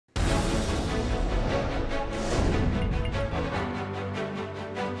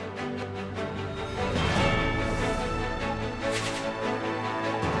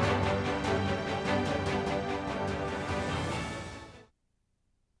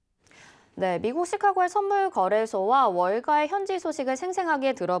네, 미국 시카고의 선물 거래소와 월가의 현지 소식을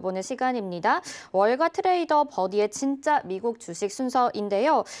생생하게 들어보는 시간입니다. 월가 트레이더 버니의 진짜 미국 주식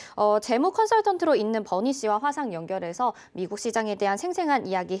순서인데요. 재무 컨설턴트로 있는 버니 씨와 화상 연결해서 미국 시장에 대한 생생한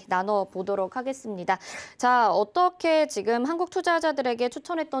이야기 나눠보도록 하겠습니다. 자, 어떻게 지금 한국 투자자들에게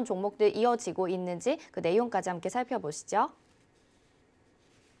추천했던 종목들 이어지고 있는지 그 내용까지 함께 살펴보시죠.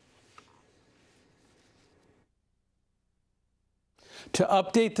 To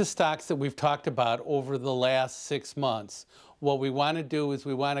update the stocks that we've talked about over the last 6 months, what we want to do is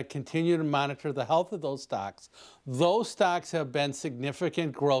we want to continue to monitor the health of those stocks. Those stocks have been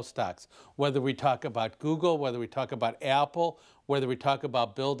significant growth stocks, whether we talk about Google, whether we talk about Apple, whether we talk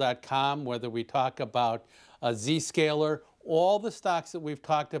about Bill.com, whether we talk about Zscaler, all the stocks that we've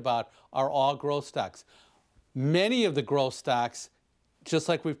talked about are all growth stocks. Many of the growth stocks, just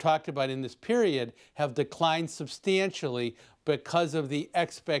like we've talked about in this period, have declined substantially because of the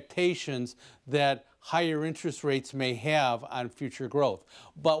expectations that higher interest rates may have on future growth.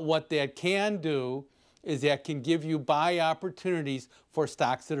 But what that can do is that can give you buy opportunities for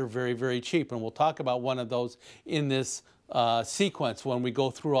stocks that are very, very cheap. And we'll talk about one of those in this sequence when we go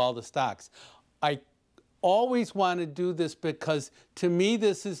through all the stocks. I always want to do this because to me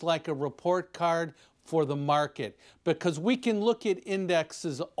this is like a report card for the market, because we can look at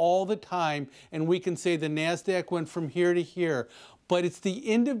indexes all the time and we can say the NASDAQ went from here to here, but it's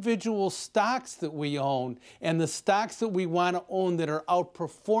the individual stocks that we own and the stocks that we want to own that are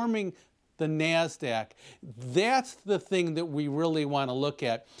outperforming the NASDAQ. That's the thing that we really want to look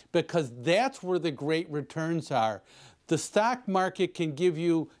at, because that's where the great returns are. The stock market can give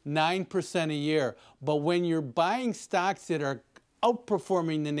you 9% a year, but when you're buying stocks that are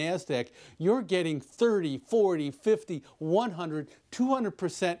outperforming the NASDAQ, you're getting 30, 40, 50, 100,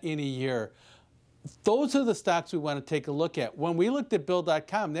 200% in a year. Those are the stocks we want to take a look at. When we looked at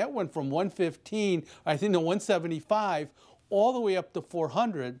Bill.com, that went from 115, I think, no, 175, all the way up to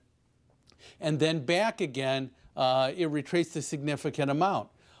 400, and then back again, it retraced a significant amount.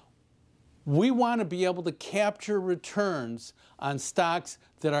 We want to be able to capture returns on stocks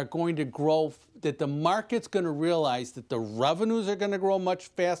that are going to grow, that the market's going to realize that the revenues are going to grow much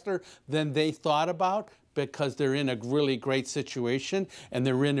faster than they thought about, because they're in a really great situation and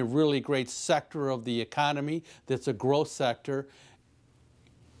they're in a really great sector of the economy that's a growth sector.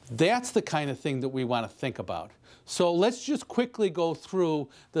 That's the kind of thing that we want to think about. So let's just quickly go through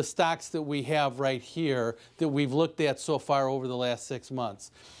the stocks that we have right here that we've looked at so far over the last 6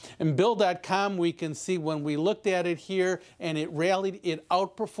 months. In Bill.com, we can see when we looked at it here and it rallied, it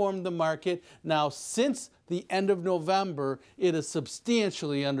outperformed the market. Now, since the end of November, it has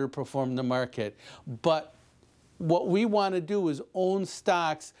substantially underperformed the market. But what we want to do is own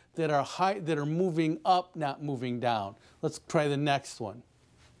stocks that are high, that are moving up, not moving down. Let's try the next one.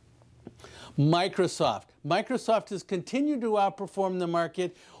 Microsoft. Microsoft has continued to outperform the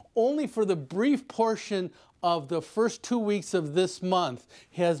market. Only for the brief portion of the first 2 weeks of this month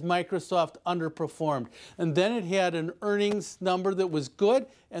has Microsoft underperformed. And then it had an earnings number that was good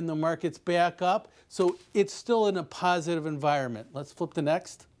and the market's back up. So it's still in a positive environment. Let's flip to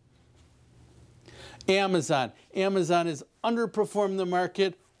next. Amazon. Amazon has underperformed the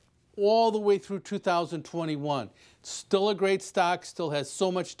market all the way through 2021. Still a great stock, still has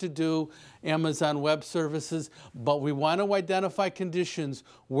so much to do, Amazon Web Services, but we want to identify conditions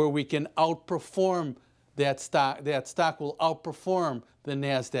where we can outperform that stock. That stock will outperform the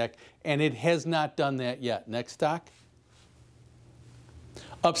NASDAQ, and it has not done that yet. Next stock.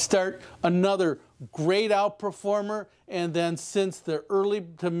 Upstart, another great outperformer, and then since the early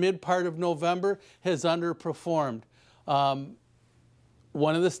to mid part of November has underperformed.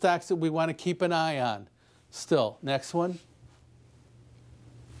 One of the stocks that we want to keep an eye on. Still, next one.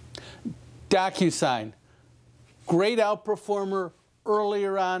 DocuSign, great outperformer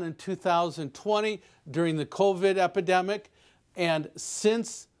earlier on in 2020 during the COVID epidemic, and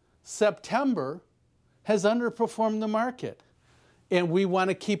since September has underperformed the market. And we want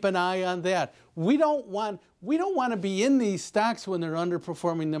to keep an eye on that. We don't want to be in these stocks when they're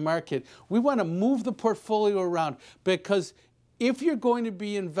underperforming the market. We want to move the portfolio around, because if you're going to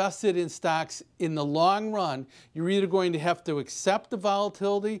be invested in stocks in the long run, you're either going to have to accept the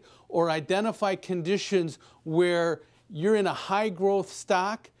volatility or identify conditions where you're in a high growth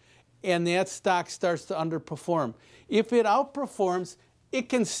stock and that stock starts to underperform. If it outperforms, it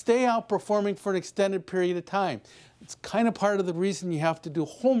can stay outperforming for an extended period of time. It's kind of part of the reason you have to do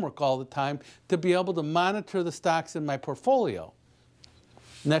homework all the time to be able to monitor the stocks in my portfolio.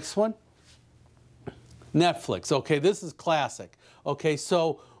 Next one. Netflix. Okay, this is classic. Okay,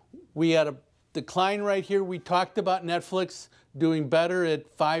 so we had a decline right here. We talked about Netflix doing better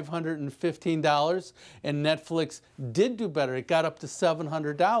at $515, and Netflix did do better. It got up to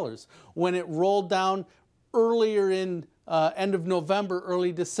 $700. When it rolled down earlier in end of November,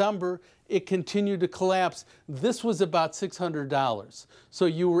 early December, it continued to collapse. This was about $600. So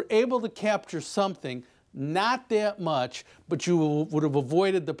you were able to capture something, not that much, but you would have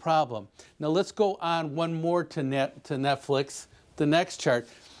avoided the problem. Now let's go on one more to Netflix, the next chart.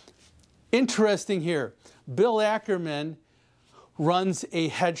 Interesting here, Bill Ackerman runs a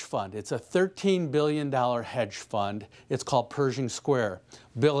hedge fund. It's a $13 billion hedge fund. It's called Pershing Square.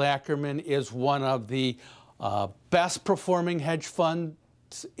 Bill Ackerman is one of the best performing hedge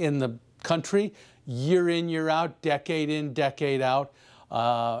funds in the country, year in, year out, decade in, decade out.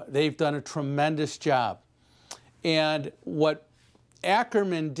 They've done a tremendous job. And what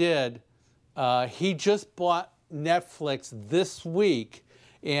Ackerman did, he just bought Netflix this week,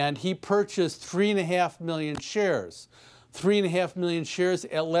 and he purchased 3.5 million shares. 3.5 million shares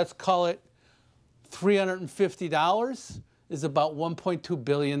at, let's call it $350, is about $1.2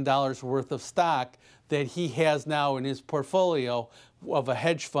 billion worth of stock that he has now in his portfolio of a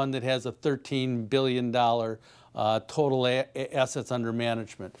hedge fund that has a $13 billion total assets under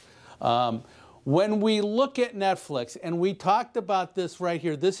management. When we look at Netflix, and we talked about this right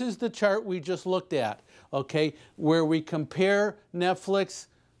here, this is the chart we just looked at, okay, where we compare Netflix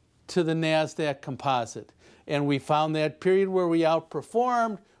to the NASDAQ composite. And we found that period where we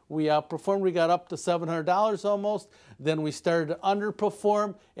outperformed, we got up to $700 almost, then we started to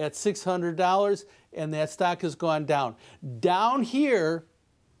underperform at $600, and that stock has gone down. Down here,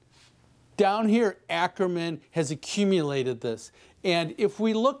 Ackerman has accumulated this. And if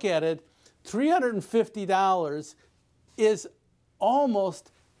we look at it, $350 is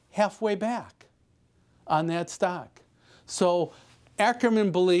almost halfway back on that stock. So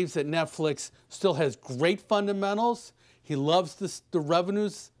Ackerman believes that Netflix still has great fundamentals. He loves the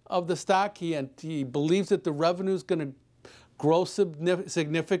revenues of the stock. He believes that the revenue is going to grow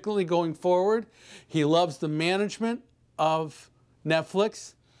significantly going forward. He loves the management of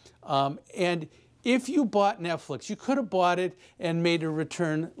Netflix. And if you bought Netflix, you could have bought it and made a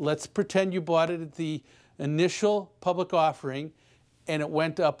return. Let's pretend you bought it at the initial public offering and it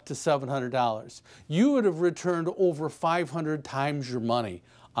went up to $700. You would have returned over 500 times your money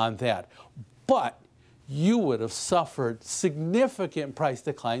on that. But you would have suffered significant price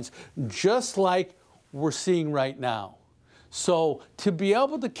declines, just like we're seeing right now. So to be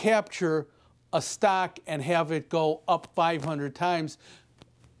able to capture a stock and have it go up 500 times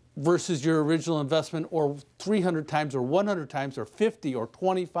versus your original investment, or 300 times or 100 times or 50 or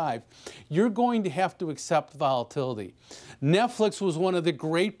 25, you're going to have to accept volatility. Netflix was one of the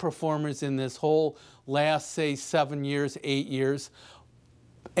great performers in this whole last, say, 7 years, 8 years,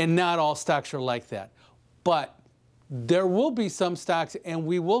 and not all stocks are like that. But there will be some stocks, and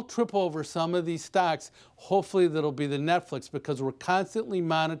we will trip over some of these stocks. Hopefully that'll be the Netflix, because we're constantly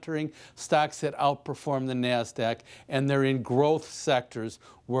monitoring stocks that outperform the NASDAQ, and they're in growth sectors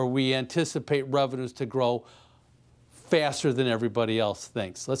where we anticipate revenues to grow faster than everybody else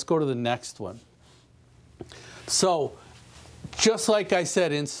thinks. Let's go to the next one. So, just like I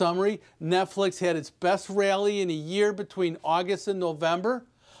said, in summary, Netflix had its best rally in a year between August and November.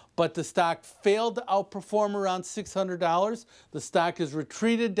 But the stock failed to outperform around $600. The stock has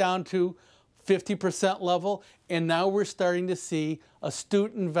retreated down to 50% level, and now we're starting to see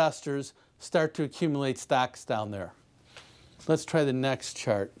astute investors start to accumulate stocks down there. Let's try the next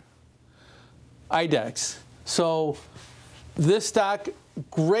chart. IDEX. So this stock,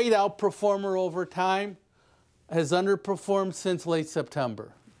 great outperformer over time, has underperformed since late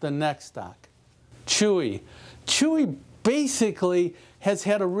September. The next stock. Chewy. Chewy basically has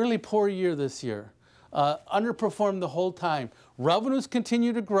had a really poor year this year. Underperformed the whole time. Revenues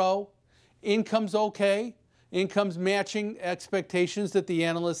continue to grow. Income's okay. Income's matching expectations that the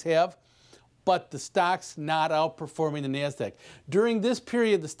analysts have. But the stock's not outperforming the NASDAQ. During this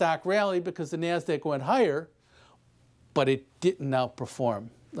period, the stock rallied because the NASDAQ went higher, but it didn't outperform.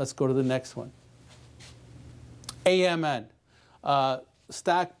 Let's go to the next one. AMN.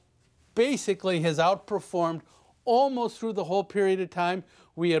 Stock basically has outperformed almost through the whole period of time.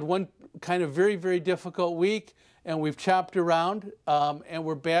 We had one kind of very, very difficult week, and we've chopped around, and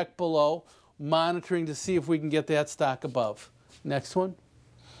we're back below, monitoring to see if we can get that stock above. Next one.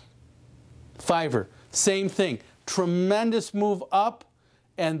 Fiverr, same thing. Tremendous move up,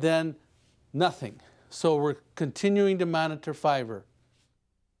 and then nothing. So we're continuing to monitor Fiverr.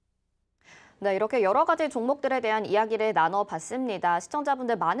 네, 이렇게 여러 가지 종목들에 대한 이야기를 나눠봤습니다.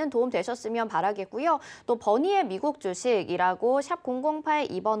 시청자분들 많은 도움 되셨으면 바라겠고요. 또 버니의 미국 주식이라고 샵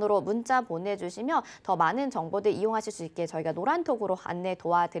 0082번으로 문자 보내주시면 더 많은 정보들 이용하실 수 있게 저희가 노란톡으로 안내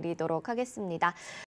도와드리도록 하겠습니다.